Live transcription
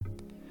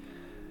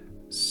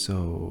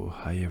So,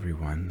 hi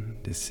everyone.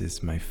 This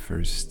is my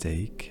first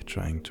take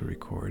trying to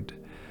record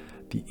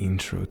the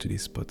intro to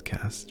this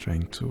podcast,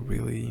 trying to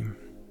really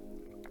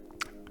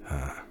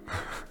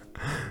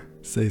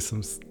say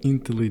some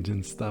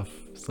intelligent stuff,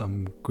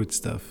 some good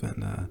stuff,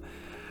 and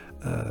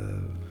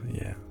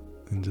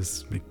and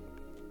just make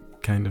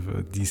kind of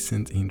a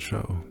decent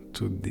intro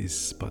to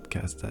this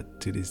podcast that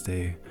to this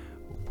day,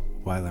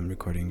 while I'm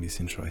recording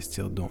this intro, I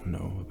still don't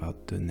know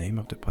about the name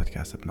of the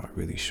podcast. I'm not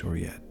really sure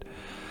yet.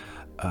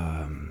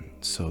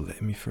 So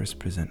let me first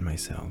present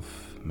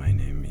myself. My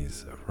name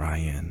is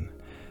Ryan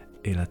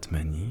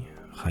Elatmani,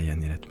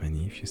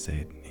 if you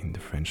say it in the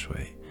French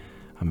way.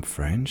 I'm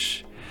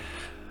French.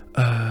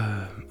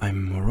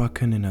 I'm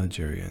Moroccan and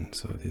Algerian.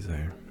 So these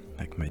are,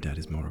 like, my dad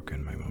is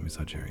Moroccan, my mom is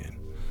Algerian.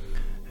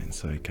 And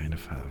so I kind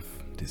of have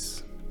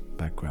this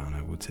background,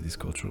 I would say this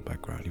cultural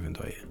background, even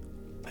though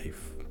I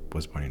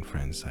was born in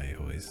France. I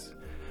always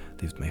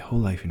lived my whole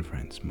life in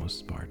France,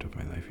 most part of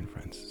my life in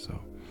France.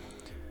 So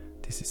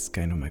this is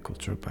kind of my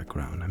cultural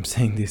background. I'm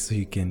saying this so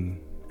you can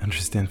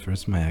understand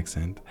first my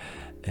accent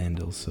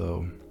and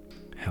also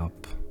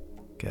help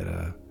get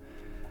a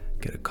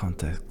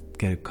context,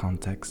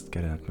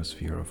 get an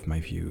atmosphere of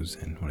my views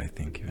and what I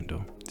think, even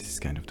though this is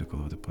kind of the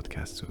goal of the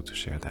podcast, so to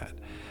share that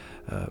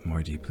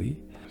more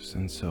deeply.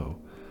 And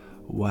so,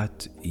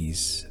 what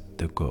is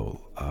the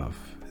goal of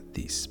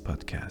this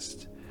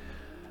podcast?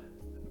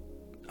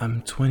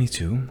 I'm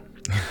 22.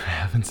 I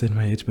haven't said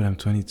my age, but I'm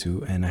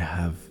 22, and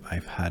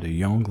I've had a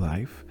young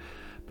life,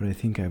 but I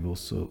think I've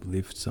also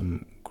lived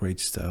some great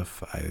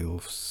stuff. I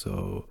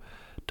also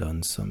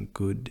done some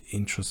good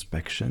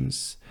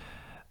introspections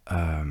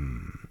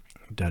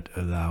that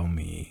allow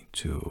me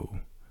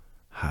to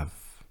have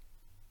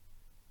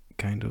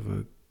kind of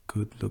a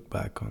good look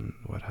back on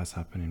what has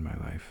happened in my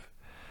life.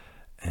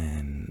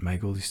 And my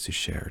goal is to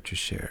share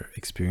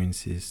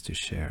experiences, to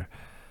share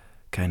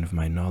kind of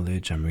my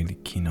knowledge. I'm really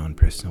keen on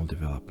personal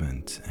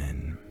development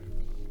and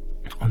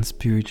on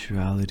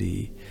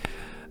spirituality.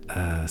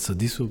 So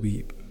this will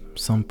be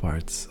some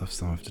parts of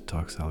some of the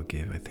talks I'll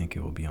give. I think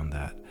it will be on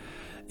that,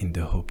 in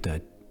the hope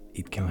that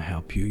it can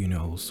help you.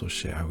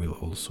 I will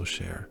also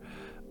share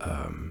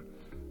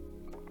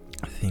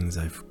things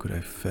I've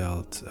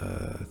felt,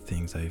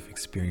 things I've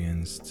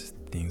experienced,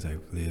 things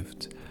I've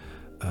lived,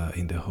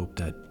 in the hope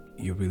that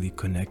you really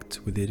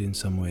connect with it in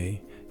some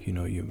way.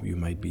 You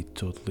might be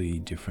totally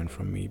different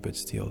from me, but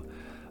still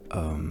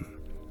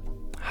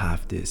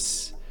have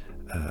this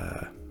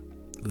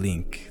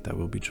link that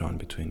will be drawn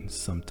between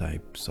some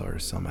types or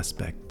some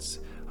aspects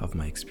of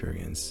my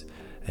experience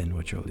and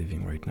what you're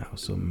living right now.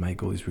 So my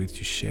goal is really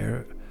to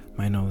share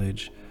my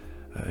knowledge,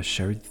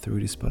 share it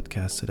through this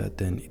podcast so that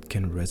then it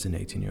can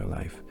resonate in your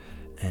life.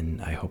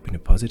 And I hope in a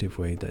positive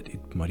way, that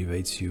it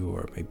motivates you,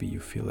 or maybe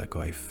you feel like,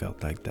 oh, I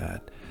felt like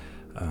that.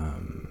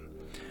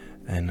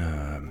 And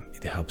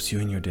it helps you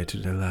in your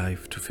day-to-day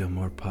life to feel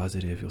more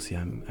positive. You'll see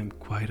I'm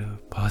quite a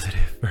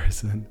positive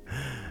person.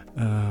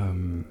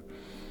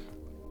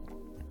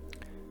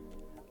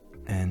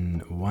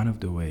 And one of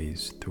the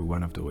ways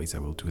I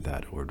will do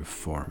that, or the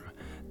form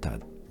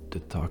that the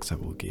talks I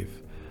will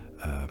give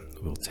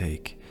will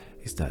take,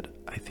 is that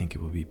I think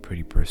it will be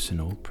pretty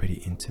personal,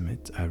 pretty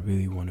intimate. I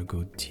really want to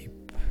go deep.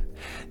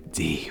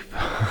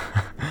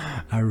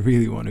 I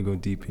really want to go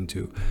deep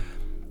into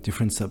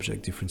different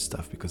subject, different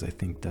stuff, because I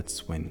think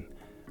that's when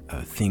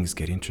things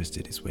get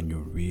interested, is when you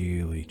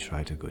really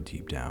try to go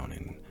deep down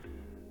and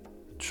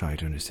try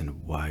to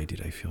understand, why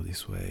did I feel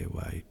this way?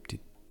 Why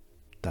did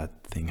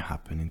that thing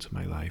happen into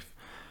my life?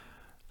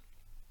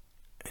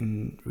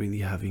 And really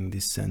having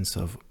this sense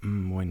of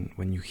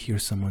when you hear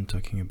someone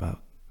talking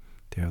about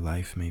their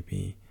life,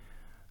 maybe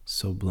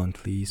so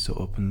bluntly, so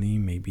openly,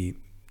 maybe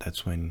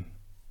that's when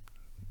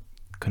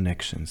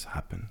connections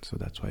happen. So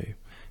that's why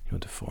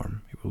the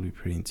form, it will be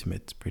pretty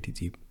intimate, pretty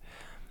deep.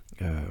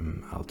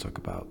 I'll talk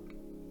about,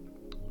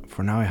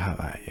 for now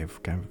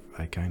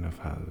I kind of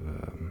have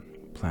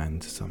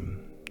planned some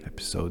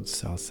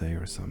episodes, I'll say,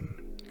 or some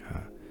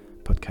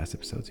podcast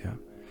episodes.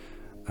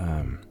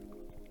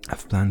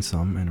 I've planned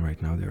some, and right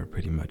now they're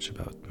pretty much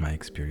about my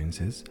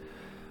experiences,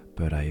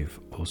 but I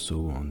also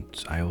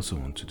want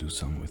to do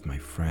some with my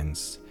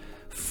friends,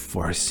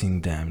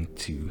 forcing them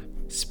to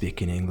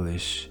speak in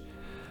English,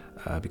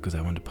 because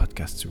I want the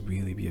podcast to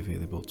really be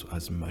available to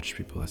as much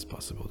people as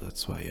possible.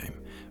 That's why I'm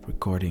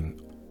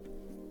recording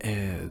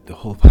the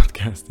whole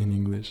podcast in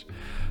English,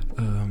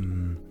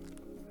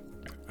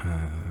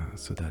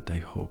 so that I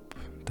hope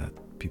that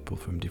people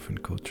from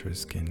different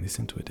cultures can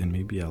listen to it. And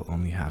maybe I'll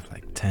only have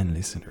like 10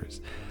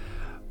 listeners,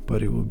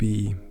 but it will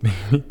be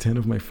maybe 10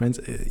 of my friends,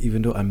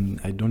 even though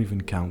I don't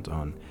even count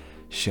on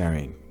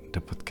sharing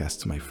the podcast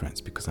to my friends,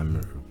 because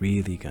I'm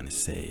really gonna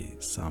say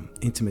some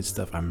intimate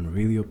stuff. I'm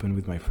really open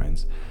with my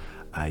friends.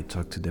 I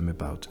talk to them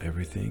about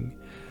everything,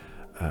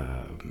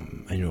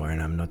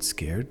 and I'm not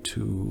scared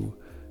to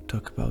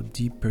talk about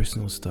deep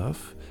personal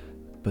stuff.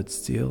 But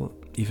still,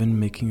 even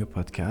making a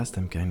podcast,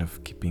 I'm kind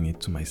of keeping it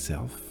to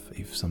myself.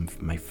 If some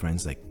of my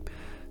friends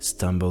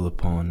stumble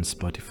upon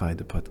Spotify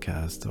the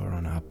podcast, or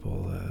on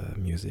Apple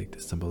music, they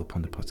stumble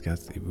upon the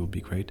podcast, it will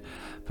be great.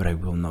 But I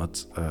will not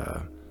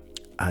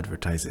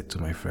advertise it to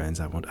my friends.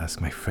 I won't ask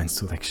my friends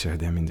to like share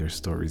them in their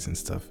stories and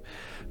stuff,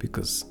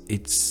 because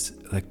it's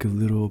like a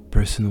little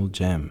personal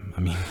gem. I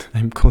mean,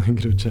 I'm calling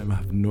it a gem. I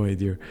have no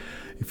idea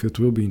if it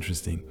will be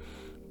interesting,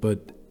 but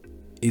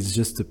it's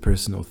just a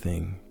personal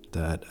thing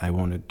that I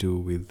want to do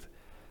with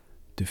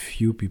the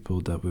few people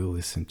that will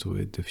listen to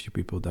it, the few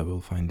people that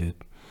will find it.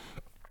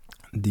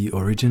 The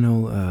original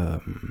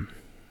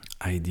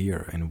idea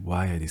and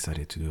why I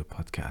decided to do a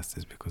podcast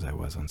is because I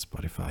was on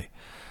Spotify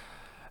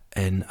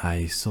and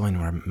I saw in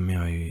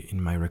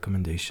my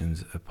recommendations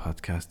a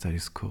podcast that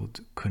is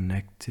called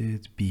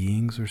Connected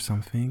Beings or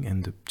something,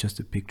 and just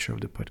the picture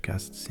of the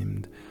podcast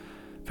seemed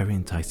very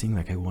enticing.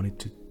 Like I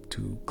wanted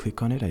to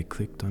click on it. I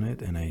clicked on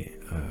it and I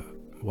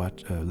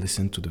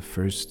listened to the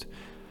first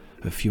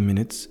a few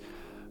minutes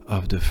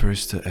of the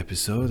first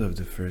episode of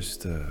the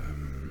first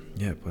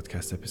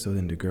podcast episode,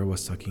 and the girl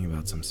was talking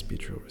about some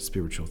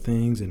spiritual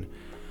things and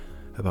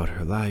about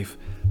her life.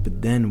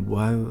 But then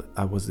while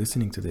I was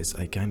listening to this,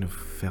 I kind of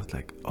felt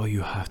like, oh,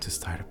 you have to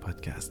start a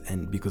podcast.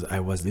 And because I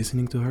was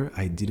listening to her,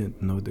 I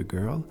didn't know the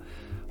girl.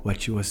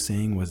 What she was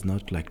saying was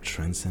not like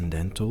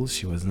transcendental.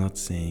 She was not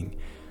saying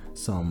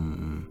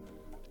some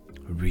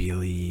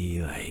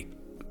really like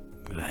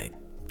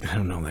I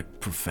don't know,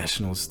 like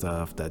professional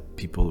stuff that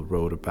people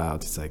wrote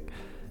about. It's like,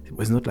 it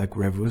was not like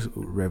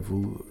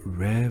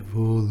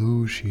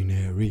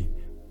revolutionary.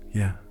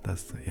 Yeah,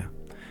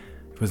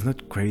 it was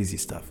not crazy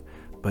stuff,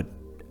 but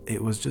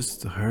it was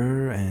just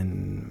her,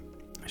 and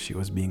she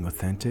was being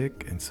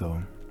authentic. And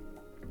so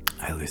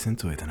I listened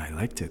to it and I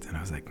liked it, and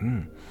I was like,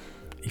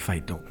 if I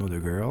don't know the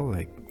girl,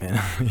 like,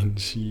 and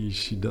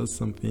she does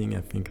something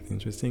I think it's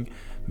interesting,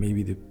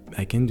 maybe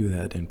I can do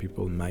that, and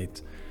people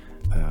might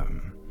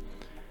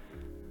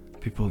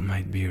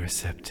be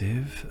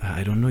receptive.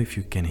 I don't know if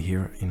you can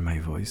hear in my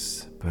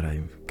voice, but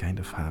I kind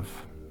of have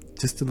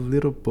just a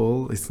little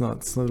ball. It's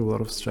not a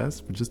lot of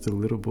stress, but just a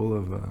little ball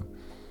of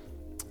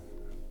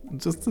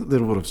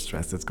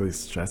stress. Let's call it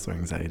stress or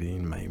anxiety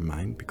in my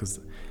mind, because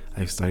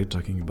I've started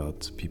talking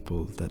about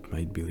people that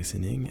might be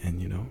listening,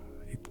 and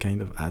it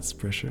kind of adds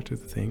pressure to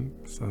the thing.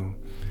 So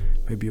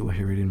maybe you'll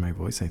hear it in my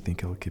voice. I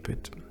think I'll keep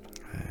it.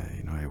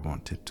 I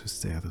want it to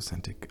stay as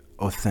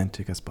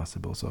authentic as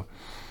possible. So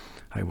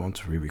I want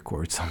to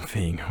re-record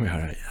something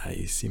where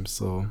I seem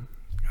so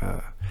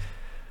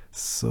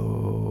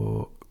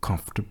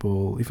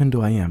comfortable, even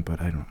though I am,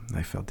 but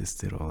I felt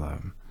this little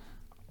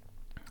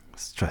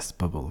stress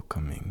bubble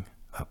coming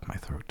up my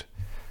throat.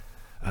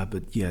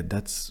 But yeah,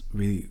 that's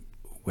really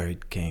where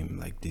it came,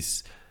 like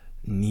this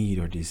need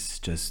or this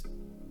just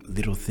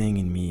little thing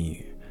in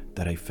me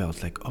that I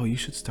felt like, oh, you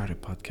should start a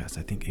podcast.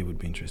 I think it would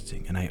be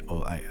interesting. And I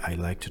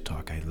like to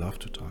talk. I love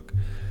to talk.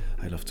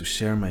 I love to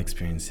share my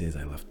experiences.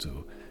 I love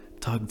to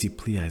talk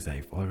deeply, as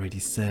I've already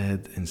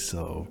said. And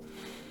so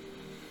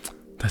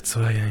that's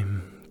why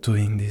I'm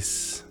doing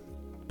this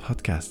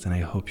podcast, and I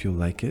hope you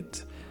like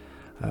it.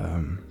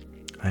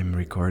 I'm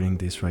recording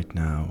this right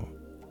now.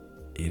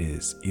 It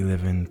is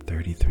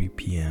 11:33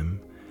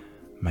 p.m.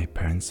 My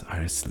parents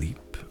are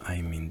asleep.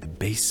 I'm in the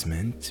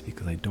basement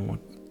because I don't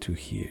want to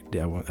hear.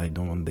 I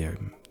don't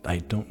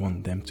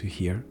want them to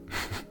hear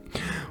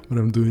what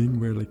I'm doing.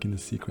 We're like in a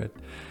secret.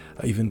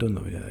 Even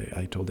though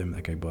I told them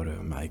like I bought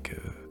a mic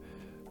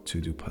to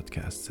do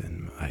podcasts,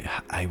 and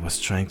I was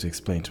trying to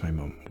explain to my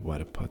mom what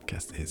a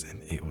podcast is,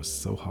 and it was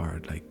so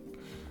hard. Like,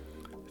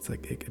 it's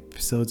like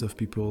episodes of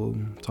people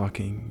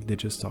talking. They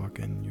just talk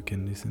and you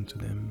can listen to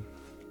them.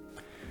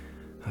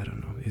 I don't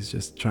know. It's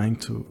just trying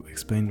to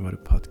explain what a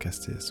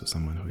podcast is to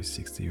someone who is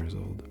 60 years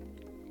old.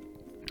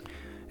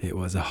 It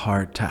was a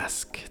hard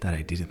task that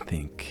I didn't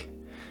think,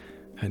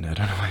 and I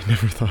don't know, I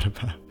never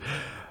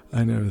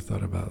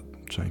thought about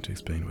trying to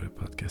explain what a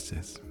podcast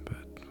is, but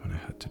when I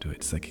had to do it,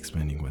 it's like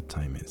explaining what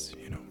time is,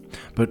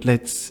 But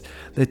let's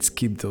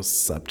keep those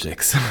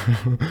subjects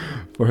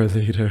for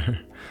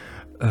later.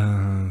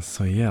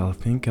 So yeah, I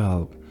think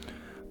I'll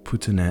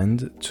put an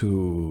end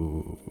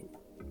to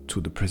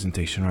the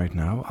presentation right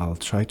now. I'll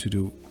try to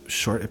do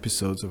short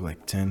episodes of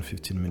like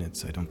 10-15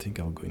 minutes. I don't think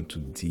I'll go into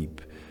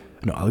deep.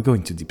 No, I'll go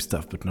into deep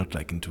stuff, but not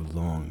like into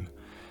long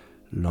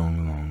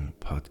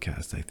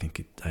podcast. I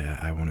think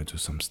I want to do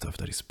some stuff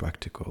that is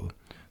practical,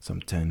 some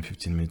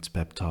 10-15 minutes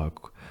pep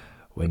talk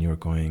when you're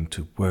going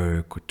to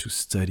work or to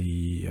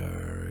study,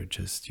 or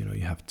just you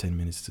have 10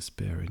 minutes to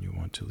spare and you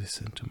want to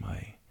listen to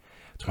my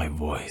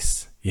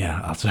voice.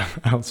 Yeah,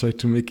 I'll try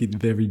to make it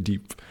very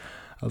deep.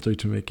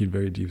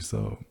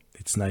 So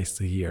it's nice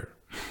to hear.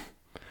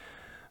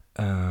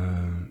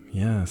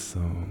 So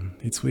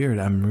it's weird.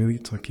 I'm really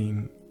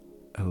talking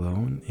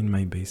alone in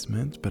my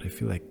basement, but I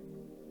feel like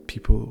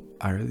people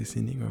are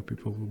listening, or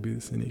people will be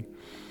listening.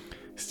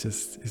 It's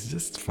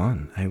just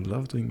fun. I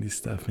love doing this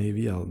stuff.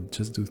 Maybe I'll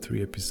just do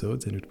 3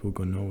 episodes and it will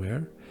go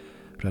nowhere,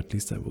 but at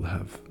least I will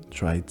have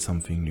tried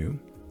something new,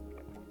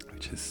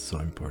 which is so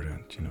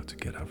important, to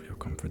get out of your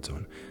comfort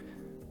zone.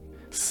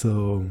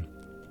 So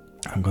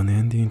I'm gonna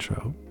end the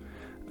intro.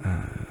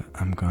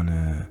 I'm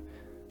gonna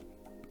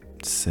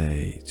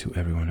say to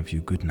every one of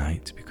you good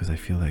night, because I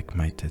feel like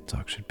my TED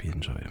Talk should be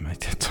enjoyed. My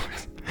TED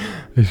Talks.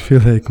 I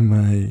feel like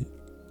my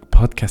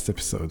podcast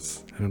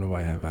episodes. I don't know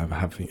why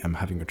I'm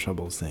having a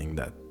trouble saying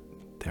that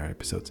there are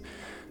episodes.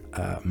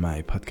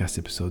 My podcast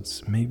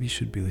episodes maybe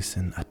should be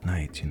listened at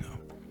night.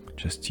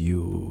 Just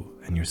you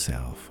and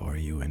yourself, or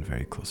you and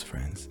very close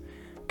friends,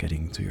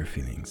 getting to your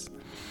feelings.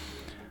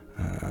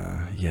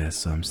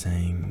 So I'm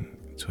saying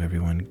to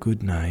everyone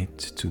good night,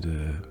 to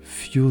the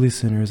few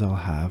listeners I'll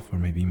have, or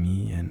maybe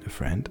me and a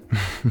friend.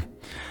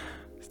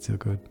 Still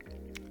good.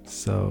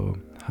 So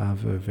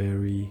have a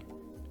very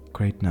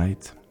great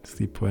night,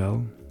 sleep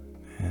well,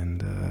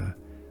 and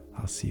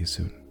I'll see you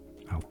soon.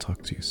 I'll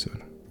talk to you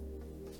soon.